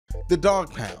The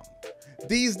Dawg Pound.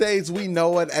 These days we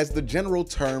know it as the general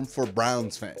term for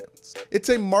Browns fans. It's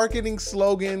a marketing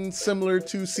slogan similar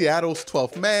to Seattle's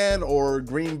 12th Man or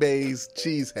Green Bay's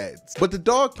Cheeseheads. But the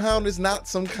Dawg Pound is not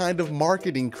some kind of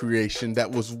marketing creation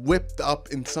that was whipped up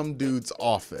in some dude's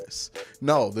office.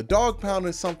 No, the Dawg Pound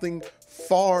is something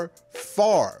far,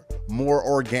 far more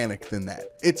organic than that.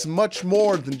 It's much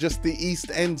more than just the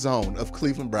east end zone of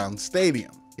Cleveland Browns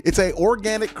Stadium. It's an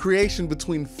organic creation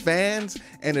between fans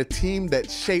and a team that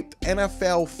shaped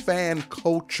NFL fan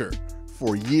culture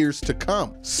for years to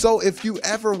come. So if you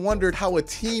ever wondered how a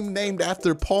team named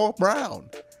after Paul Brown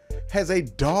has a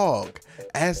dog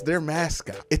as their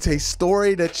mascot, it's a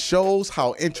story that shows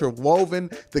how interwoven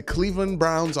the Cleveland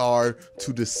Browns are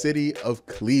to the city of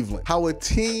Cleveland, how a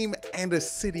team and a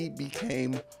city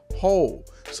became whole.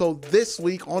 So this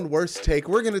week on Worst Take,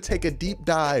 we're going to take a deep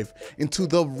dive into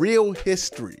the real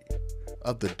history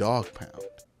of the Dawg Pound,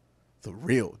 the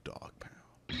real Dawg Pound.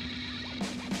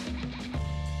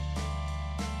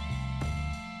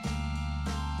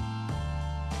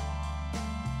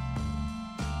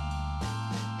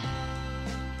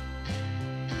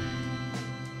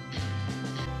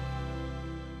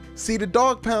 See, the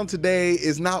Dawg Pound today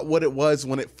is not what it was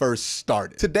when it first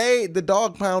started. Today, the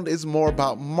Dawg Pound is more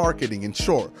about marketing, and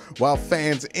sure, while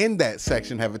fans in that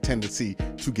section have a tendency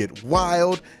to get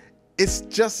wild, it's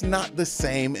just not the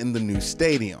same in the new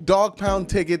stadium. Dawg Pound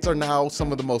tickets are now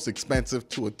some of the most expensive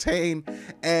to attain,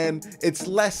 and it's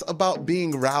less about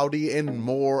being rowdy and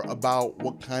more about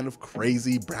what kind of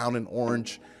crazy brown and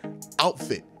orange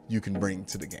outfit you can bring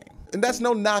to the game. And that's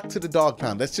no knock to the Dawg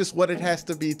Pound. That's just what it has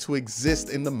to be to exist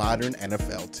in the modern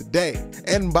NFL today.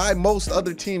 And by most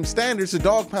other team standards, the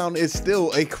Dawg Pound is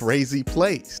still a crazy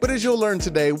place. But as you'll learn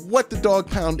today, what the Dawg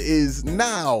Pound is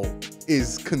now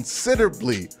is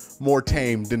considerably more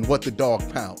tame than what the Dawg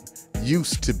Pound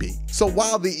used to be. So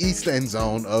while the east end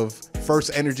zone of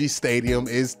First Energy Stadium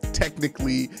is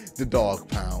technically the Dawg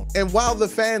Pound, and while the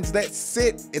fans that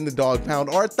sit in the Dawg Pound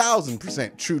are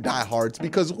 1000% true diehards,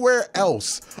 because where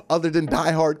else other than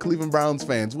diehard Cleveland Browns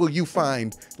fans will you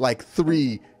find like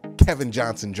 3 Kevin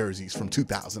Johnson jerseys from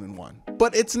 2001?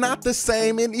 But it's not the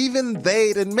same, and even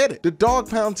they'd admit it. The Dawg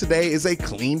Pound today is a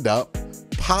cleaned up,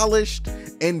 polished,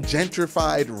 and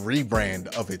gentrified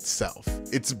rebrand of itself.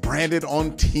 It's branded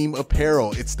on team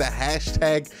apparel. It's the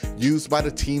hashtag used by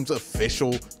the team's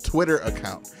official Twitter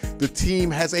account. The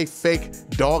team has a fake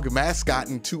dog mascot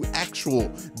and 2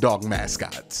 actual dog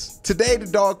mascots. Today, the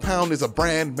Dawg Pound is a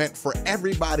brand meant for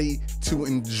everybody to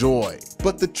enjoy.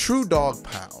 But the true Dawg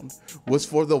Pound was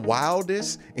for the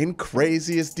wildest and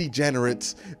craziest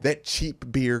degenerates that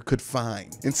cheap beer could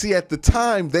find. And see, at the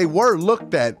time, they were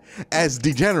looked at as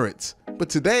degenerates, but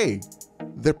today,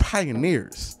 they're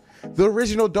pioneers. The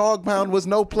original Dawg Pound was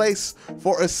no place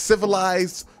for a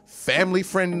civilized,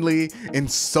 family-friendly, and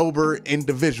sober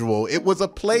individual. It was a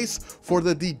place for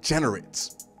the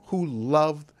degenerates who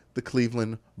loved the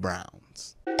Cleveland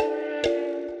Browns.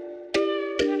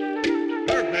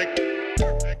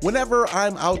 Whenever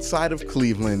I'm outside of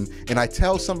Cleveland and I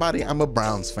tell somebody I'm a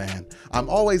Browns fan, I'm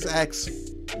always asked,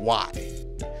 why?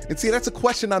 And see, that's a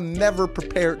question I'm never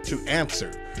prepared to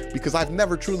answer because I've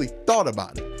never truly thought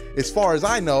about it. As far as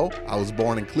I know, I was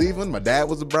born in Cleveland, my dad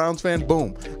was a Browns fan,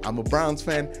 boom, I'm a Browns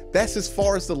fan. That's as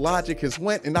far as the logic has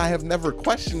went, and I have never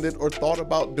questioned it or thought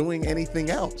about doing anything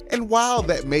else. And while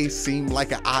that may seem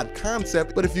like an odd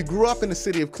concept, but if you grew up in the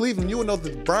city of Cleveland, you will know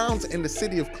that the Browns and the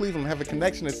city of Cleveland have a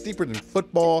connection that's deeper than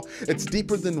football, it's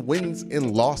deeper than wins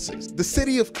and losses. The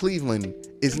city of Cleveland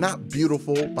is not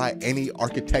beautiful by any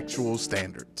architectural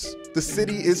standards. The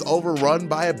city is overrun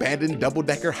by abandoned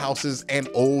double-decker houses and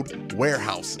old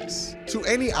warehouses. To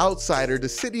any outsider, the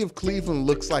city of Cleveland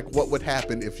looks like what would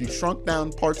happen if you shrunk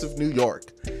down parts of New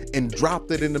York and dropped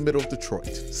it in the middle of Detroit.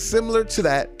 Similar to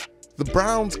that, the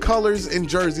Browns' colors and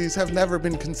jerseys have never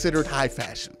been considered high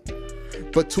fashion.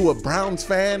 But to a Browns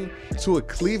fan, to a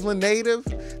Cleveland native,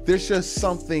 there's just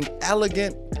something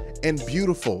elegant and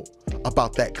beautiful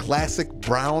about that classic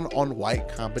brown on white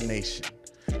combination.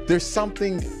 There's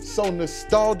something so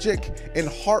nostalgic and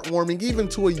heartwarming, even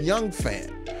to a young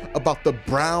fan, about the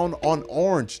brown on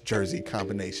orange jersey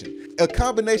combination. A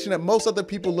combination that most other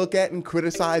people look at and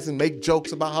criticize and make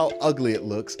jokes about how ugly it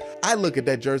looks. I look at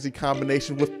that jersey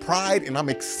combination with pride, and I'm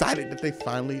excited that they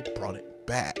finally brought it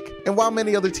back. And while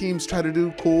many other teams try to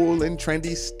do cool and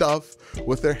trendy stuff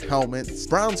with their helmets,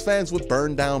 Browns fans would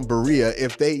burn down Berea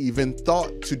if they even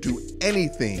thought to do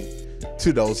anything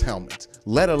to those helmets,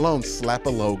 let alone slap a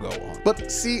logo on.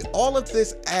 But see, all of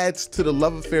this adds to the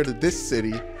love affair that this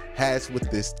city has with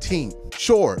this team.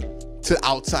 Sure, To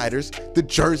outsiders, the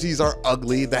jerseys are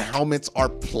ugly, the helmets are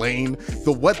plain,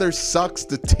 the weather sucks,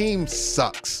 the team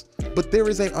sucks. But there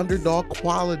is an underdog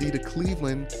quality to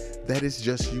Cleveland that is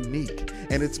just unique.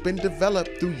 And it's been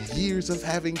developed through years of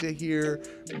having to hear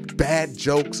bad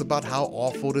jokes about how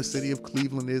awful the city of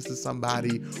Cleveland is to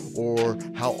somebody, or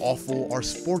how awful our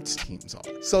sports teams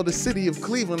are. So the city of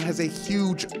Cleveland has a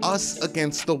huge us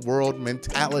against the world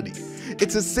mentality.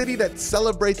 It's a city that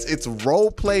celebrates its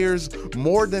role players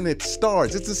more than its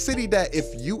stars. It's a city that, if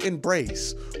you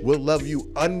embrace, will love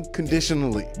you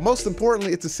unconditionally. Most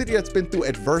importantly, it's a city that's been through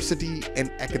adversity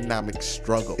and economic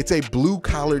struggle. It's a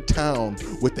blue-collar town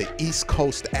with the East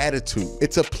Coast attitude.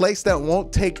 It's a place that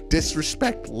won't take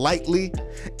disrespect lightly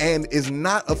and is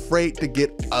not afraid to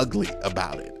get ugly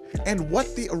about it. And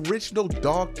what the original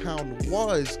Dawg Pound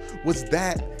was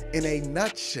that in a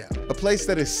nutshell. A place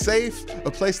that is safe,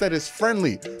 a place that is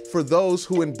friendly for those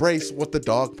who embrace what the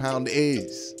Dawg Pound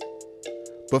is.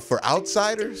 But for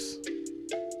outsiders,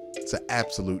 it's an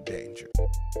absolute danger.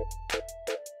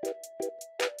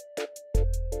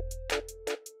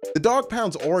 The Dawg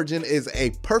Pound's origin is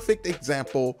a perfect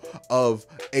example of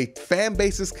a fan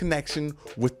base's connection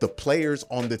with the players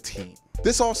on the team.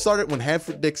 This all started when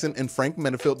Hanford Dixon and Frank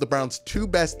Menefield, the Browns' two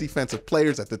best defensive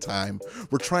players at the time,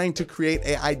 were trying to create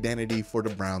an identity for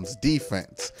the Browns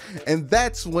defense. And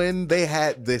that's when they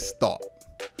had this thought.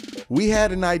 We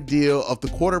had an idea of the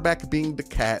quarterback being the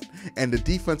cat and the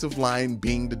defensive line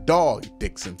being the dog,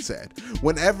 Dixon said.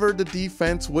 Whenever the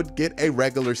defense would get a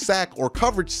regular sack or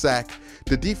coverage sack,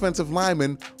 the defensive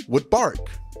lineman would bark.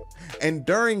 And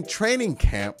during training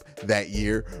camp that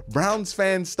year, Browns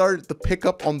fans started to pick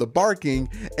up on the barking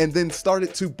and then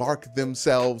started to bark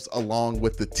themselves along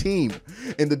with the team.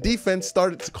 And the defense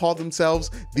started to call themselves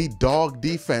the Dawg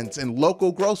Defense, and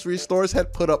local grocery stores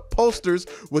had put up posters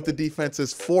with the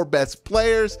defense's 4 best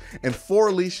players and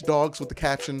 4 leash dogs with the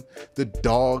caption, "The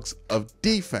Dogs of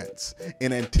Defense,"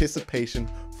 in anticipation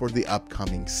for the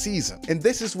upcoming season. And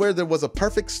this is where there was a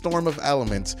perfect storm of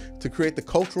elements to create the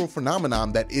cultural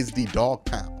phenomenon that is the Dawg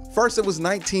Pound. First, it was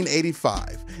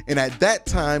 1985, and at that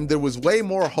time, there was way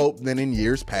more hope than in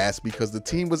years past because the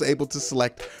team was able to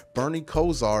select Bernie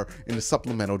Kosar in the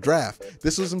supplemental draft.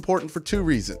 This was important for 2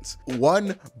 reasons.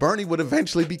 1, Bernie would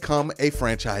eventually become a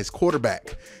franchise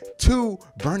quarterback. 2,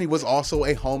 Bernie was also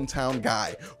a hometown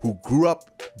guy who grew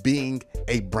up being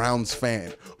a Browns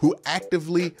fan, who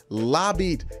actively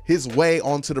lobbied his way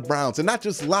onto the Browns, and not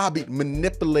just lobbied,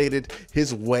 manipulated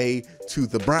his way to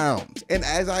the Browns. And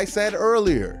as I said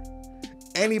earlier,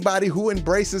 anybody who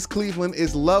embraces Cleveland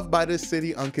is loved by this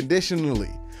city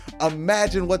unconditionally.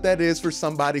 Imagine what that is for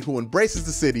somebody who embraces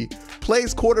the city,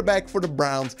 plays quarterback for the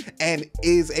Browns, and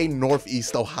is a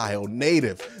Northeast Ohio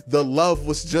native. The love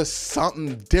was just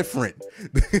something different.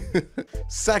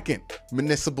 Second,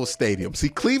 Municipal Stadium. See,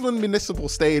 Cleveland Municipal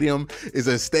Stadium is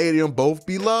a stadium both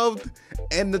beloved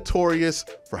and notorious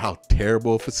for how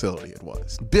terrible a facility it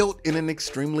was. Built in an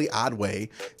extremely odd way,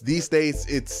 these days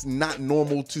it's not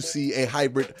normal to see a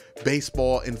hybrid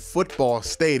baseball and football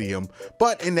stadium,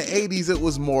 but in the 80s it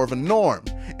was more of a norm.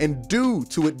 And due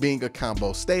to it being a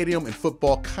combo stadium and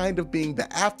football kind of being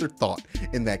the afterthought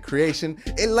in that creation,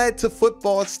 it led to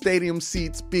football stadium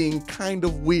seats being kind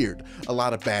of weird. A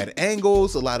lot of bad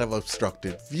angles, a lot of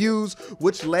obstructed views,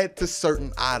 which led to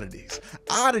certain oddities.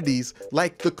 Oddities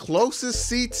like the closest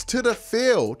seats to the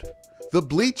field, the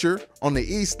bleacher on the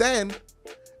east end,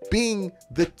 being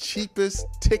the cheapest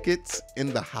tickets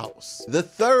in the house. The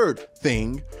third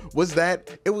thing was that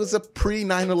it was a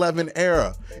pre-9/11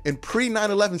 era, and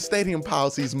pre-9/11 stadium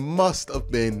policies must have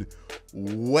been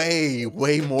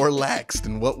way more lax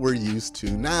than what we're used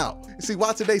to now. You see,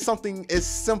 while today something as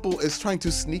simple as trying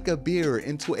to sneak a beer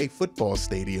into a football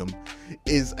stadium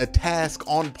is a task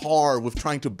on par with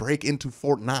trying to break into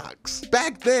Fort Knox,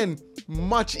 back then,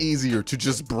 much easier to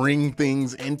just bring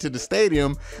things into the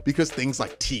stadium because things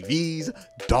like TVs,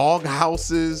 dog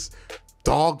houses,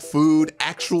 dog food,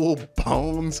 actual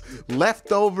bones,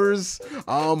 leftovers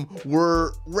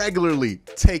were regularly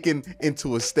taken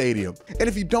into a stadium. And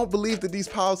if you don't believe that these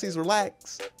policies were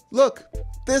lax, look,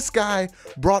 this guy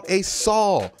brought a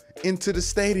saw into the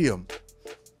stadium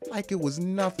like it was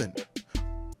nothing.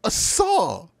 A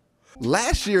saw.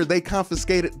 Last year, they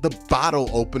confiscated the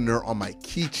bottle opener on my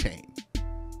keychain.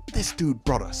 This dude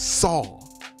brought a saw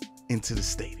into the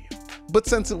stadium. But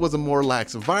since it was a more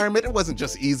lax environment, it wasn't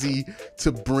just easy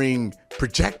to bring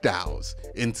projectiles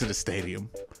into the stadium.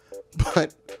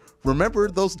 But remember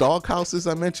those dog houses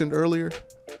I mentioned earlier?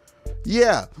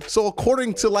 Yeah, so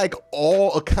according to like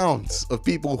all accounts of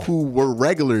people who were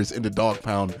regulars in the Dawg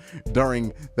Pound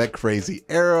during that crazy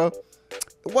era,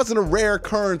 It wasn't a rare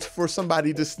occurrence for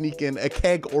somebody to sneak in a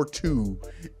keg or two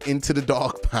into the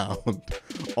Dawg Pound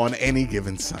on any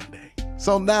given Sunday.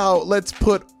 So now let's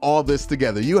put all this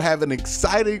together. You have an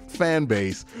excited fan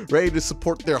base ready to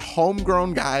support their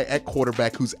homegrown guy at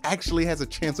quarterback who's actually has a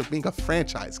chance of being a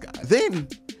franchise guy. Then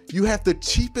you have the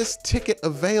cheapest ticket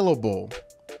available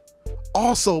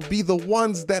also be the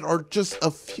ones that are just a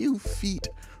few feet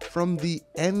from the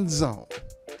end zone.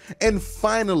 And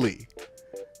finally,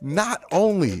 not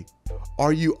only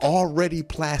are you already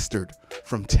plastered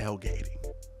from tailgating,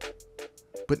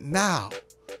 but now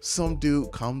some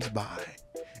dude comes by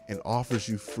and offers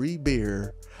you free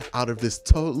beer out of this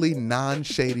totally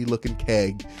non-shady looking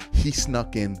keg he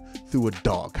snuck in through a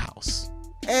doghouse.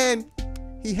 And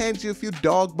he hands you a few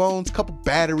dog bones, a couple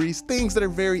batteries, things that are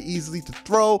very easy to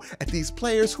throw at these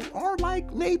players who are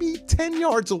like maybe 10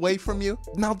 yards away from you.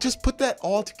 Now just put that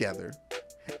all together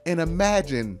and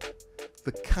imagine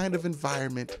the kind of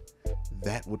environment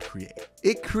that would create.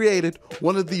 It created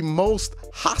one of the most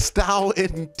hostile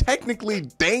and technically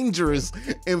dangerous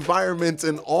environments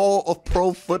in all of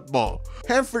pro football.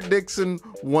 Hanford Dixon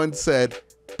once said,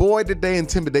 "Boy, did they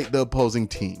intimidate the opposing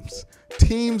teams.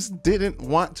 Teams didn't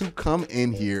want to come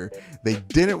in here. They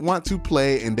didn't want to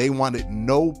play, and they wanted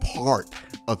no part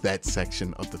of that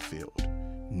section of the field.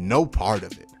 No part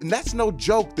of it." And that's no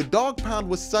joke. The Dawg Pound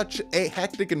was such a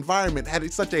hectic environment,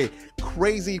 had such a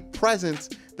crazy presence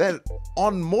that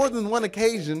on more than one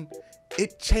occasion,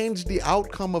 it changed the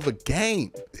outcome of a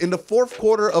game. In the fourth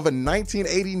quarter of a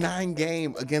 1989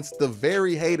 game against the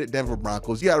very hated Denver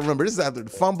Broncos, you gotta remember, this is after the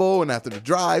fumble and after the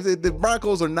drive. The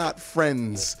Broncos are not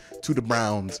friends to the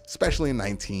Browns, especially in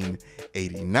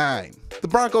 1989. The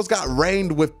Broncos got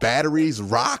rained with batteries,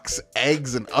 rocks,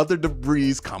 eggs, and other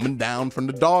debris coming down from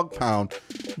the Dawg Pound,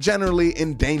 generally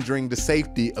endangering the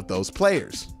safety of those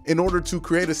players. In order to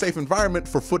create a safe environment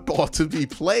for football to be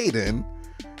played in,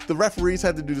 the referees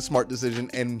had to do the smart decision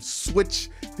and switch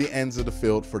the ends of the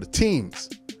field for the teams.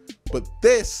 But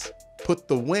this put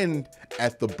the wind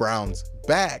at the Browns'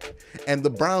 back, and the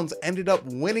Browns ended up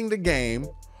winning the game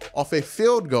off a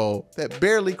field goal that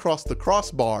barely crossed the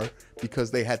crossbar because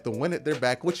they had the wind at their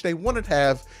back, which they wouldn't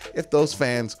have if those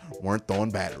fans weren't throwing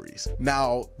batteries.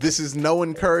 Now, this is no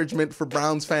encouragement for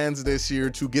Browns fans this year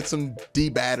to get some D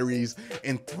batteries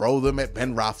and throw them at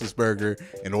Ben Roethlisberger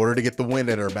in order to get the wind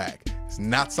at our back. It's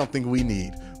not something we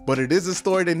need, but it is a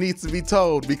story that needs to be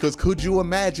told, because could you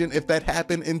imagine if that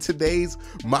happened in today's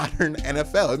modern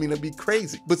NFL? I mean, it'd be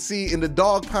crazy. But see, in the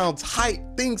Dawg Pound's height,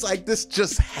 things like this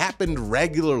just happened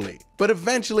regularly. But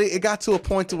eventually it got to a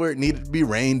point to where it needed to be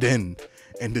reined in,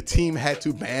 and the team had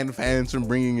to ban fans from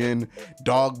bringing in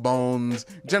dog bones,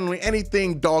 generally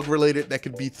anything dog related that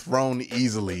could be thrown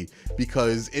easily,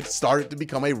 because it started to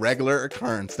become a regular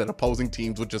occurrence that opposing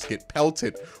teams would just get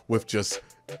pelted with just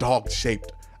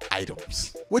dog-shaped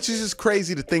items. Which is just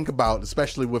crazy to think about,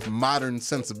 especially with modern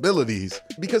sensibilities,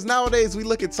 because nowadays we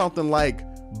look at something like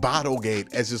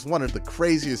Bottlegate as just one of the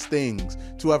craziest things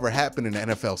to ever happen in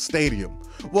an NFL stadium.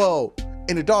 Well,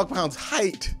 in the Dawg Pound's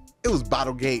height, it was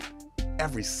Bottlegate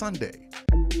every Sunday.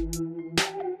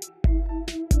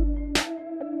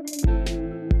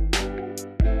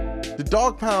 The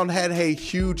Dawg Pound had a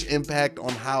huge impact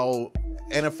on how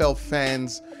NFL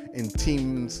fans and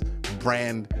teams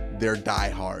brand their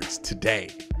diehards today.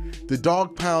 The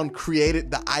Dawg Pound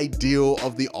created the ideal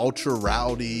of the ultra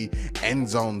rowdy end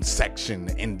zone section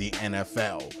in the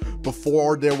NFL.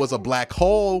 Before there was a black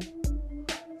hole,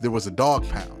 there was a Dawg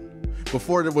Pound.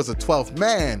 Before there was a 12th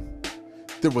man,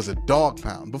 there was a Dawg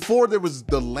Pound. Before there was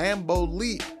the Lambeau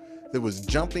Leap, there was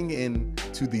jumping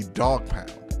into the Dawg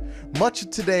Pound. Much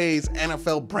of today's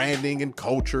NFL branding and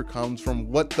culture comes from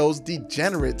what those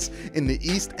degenerates in the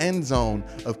east end zone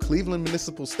of Cleveland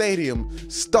Municipal Stadium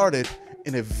started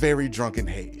in a very drunken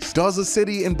haze. Does a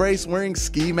city embrace wearing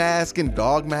ski mask and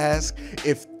dog mask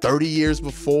if 30 years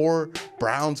before,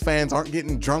 Browns fans aren't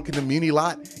getting drunk in the Muni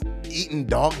lot, eating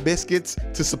dog biscuits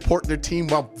to support their team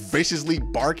while viciously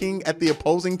barking at the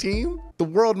opposing team? The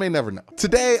world may never know.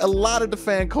 Today, a lot of the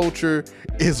fan culture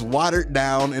is watered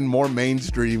down and more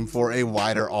mainstream for a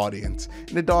wider audience,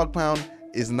 and the Dawg Pound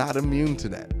is not immune to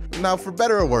that. Now, for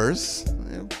better or worse,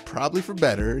 probably for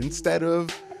better, instead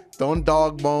of throwing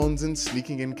dog bones and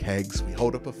sneaking in kegs, we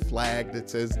hold up a flag that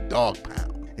says Dawg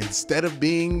Pound. Instead of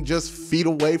being just feet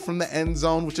away from the end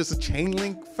zone with just a chain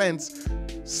link fence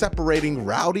separating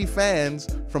rowdy fans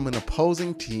from an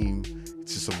opposing team,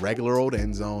 it's just a regular old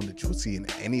end zone that you would see in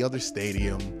any other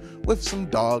stadium with some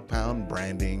Dawg Pound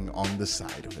branding on the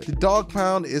side of it. The Dawg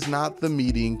Pound is not the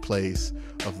meeting place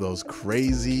of those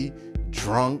crazy,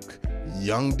 drunk,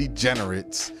 young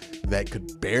degenerates that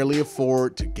could barely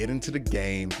afford to get into the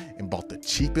game and bought the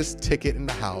cheapest ticket in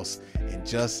the house and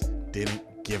just didn't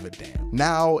give a damn.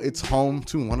 Now it's home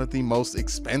to one of the most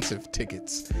expensive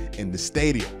tickets in the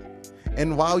stadium.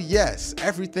 And while yes,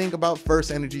 everything about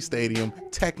First Energy Stadium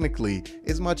technically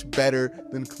is much better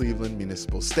than Cleveland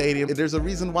Municipal Stadium, there's a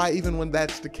reason why even when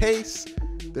that's the case,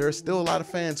 there are still a lot of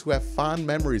fans who have fond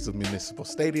memories of Municipal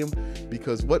Stadium,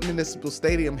 because what Municipal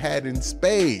Stadium had in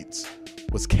spades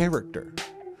was character.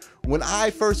 When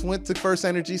I first went to First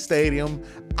Energy Stadium,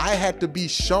 I had to be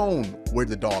shown where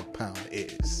the Dawg Pound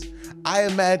is. I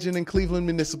imagine in Cleveland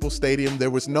Municipal Stadium,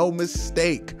 there was no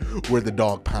mistake where the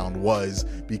Dawg Pound was,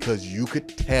 because you could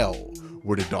tell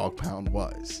where the Dawg Pound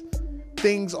was.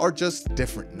 Things are just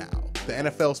different now. The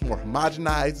NFL's more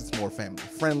homogenized, it's more family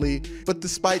friendly, but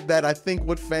despite that, I think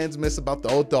what fans miss about the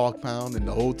old Dawg Pound and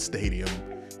the old stadium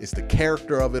is the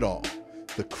character of it all.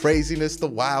 The craziness, the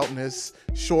wildness.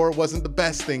 Sure, it wasn't the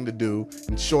best thing to do,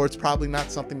 and sure, it's probably not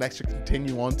something that should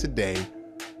continue on today,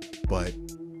 but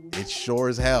it sure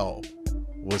as hell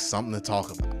was something to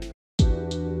talk about.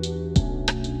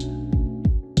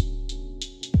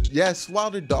 Yes,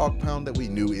 while the Dawg Pound that we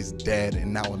knew is dead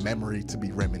and now a memory to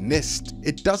be reminisced,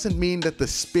 it doesn't mean that the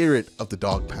spirit of the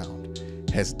Dawg Pound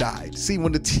has died. See,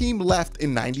 when the team left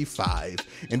in '95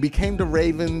 and became the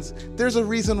Ravens, there's a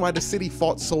reason why the city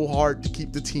fought so hard to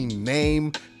keep the team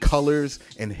name, colors,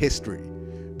 and history.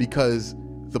 Because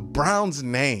the Browns'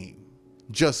 name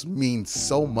just means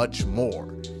so much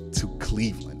more to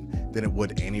Cleveland than it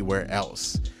would anywhere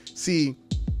else. See,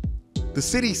 the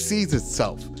city sees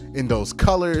itself in those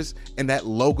colors and that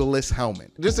logoless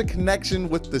helmet. There's a connection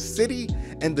with the city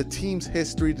and the team's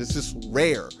history that's just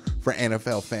rare for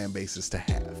NFL fan bases to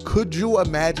have. Could you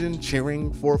imagine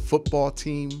cheering for a football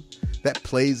team that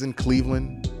plays in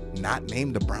Cleveland, not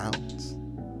named the Browns?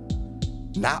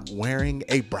 Not wearing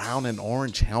a brown and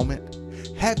orange helmet?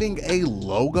 Having a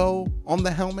logo on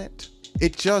the helmet?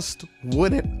 It just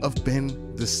wouldn't have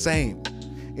been the same.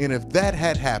 And if that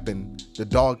had happened, the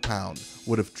Dawg Pound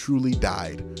would have truly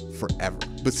died forever.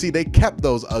 But see, they kept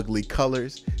those ugly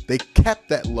colors, they kept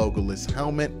that logoless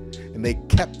helmet, and they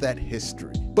kept that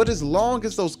history. But as long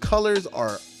as those colors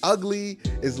are ugly,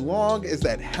 as long as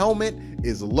that helmet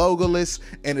is logoless,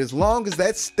 and as long as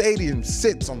that stadium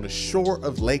sits on the shore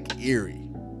of Lake Erie,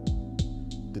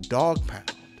 the Dawg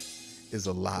Pound is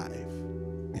alive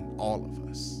in all of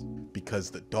us,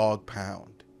 because the Dawg Pound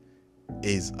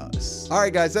is us. All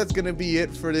right, guys, that's gonna be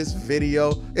it for this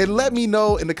video. And let me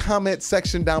know in the comment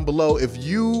section down below if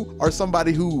you are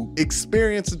somebody who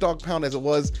experienced the Dawg Pound as it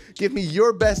was. Give me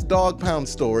your best Dawg Pound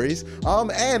stories.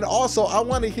 And also, I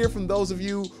want to hear from those of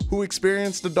you who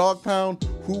experienced the Dawg Pound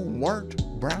who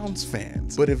weren't Browns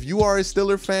fans. But if you are a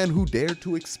Steelers fan who dared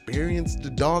to experience the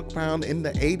Dawg Pound in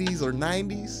the 80s or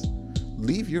 90s,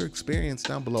 leave your experience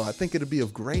down below. I think it'll be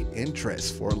of great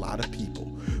interest for a lot of people.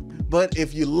 But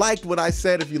if you liked what I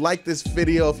said, if you like this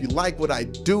video, if you like what I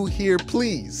do here,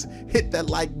 please hit that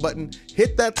like button,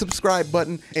 hit that subscribe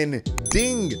button, and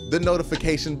ding the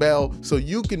notification bell so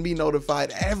you can be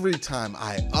notified every time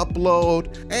I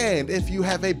upload. And if you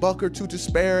have a buck or two to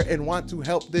spare and want to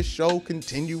help this show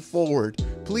continue forward,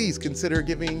 please consider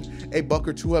giving a buck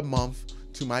or two a month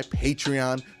to my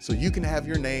Patreon so you can have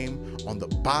your name on the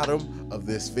bottom of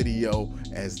this video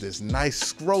as this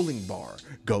nice scrolling bar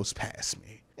goes past me.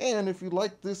 And if you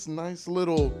like this nice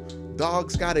little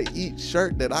Dogs Gotta Eat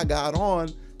shirt that I got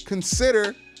on,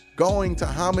 consider going to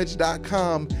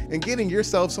homage.com and getting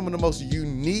yourself some of the most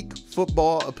unique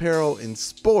football apparel in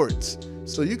sports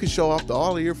so you can show off to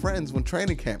all of your friends when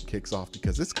training camp kicks off,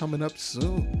 because it's coming up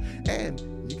soon. And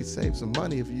you can save some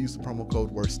money if you use the promo code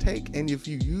WORSTTAKE, and if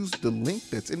you use the link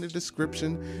that's in the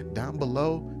description down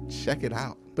below, check it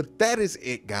out. But that is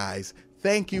it, guys.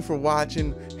 Thank you for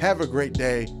watching. Have a great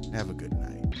day. Have a good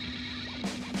night.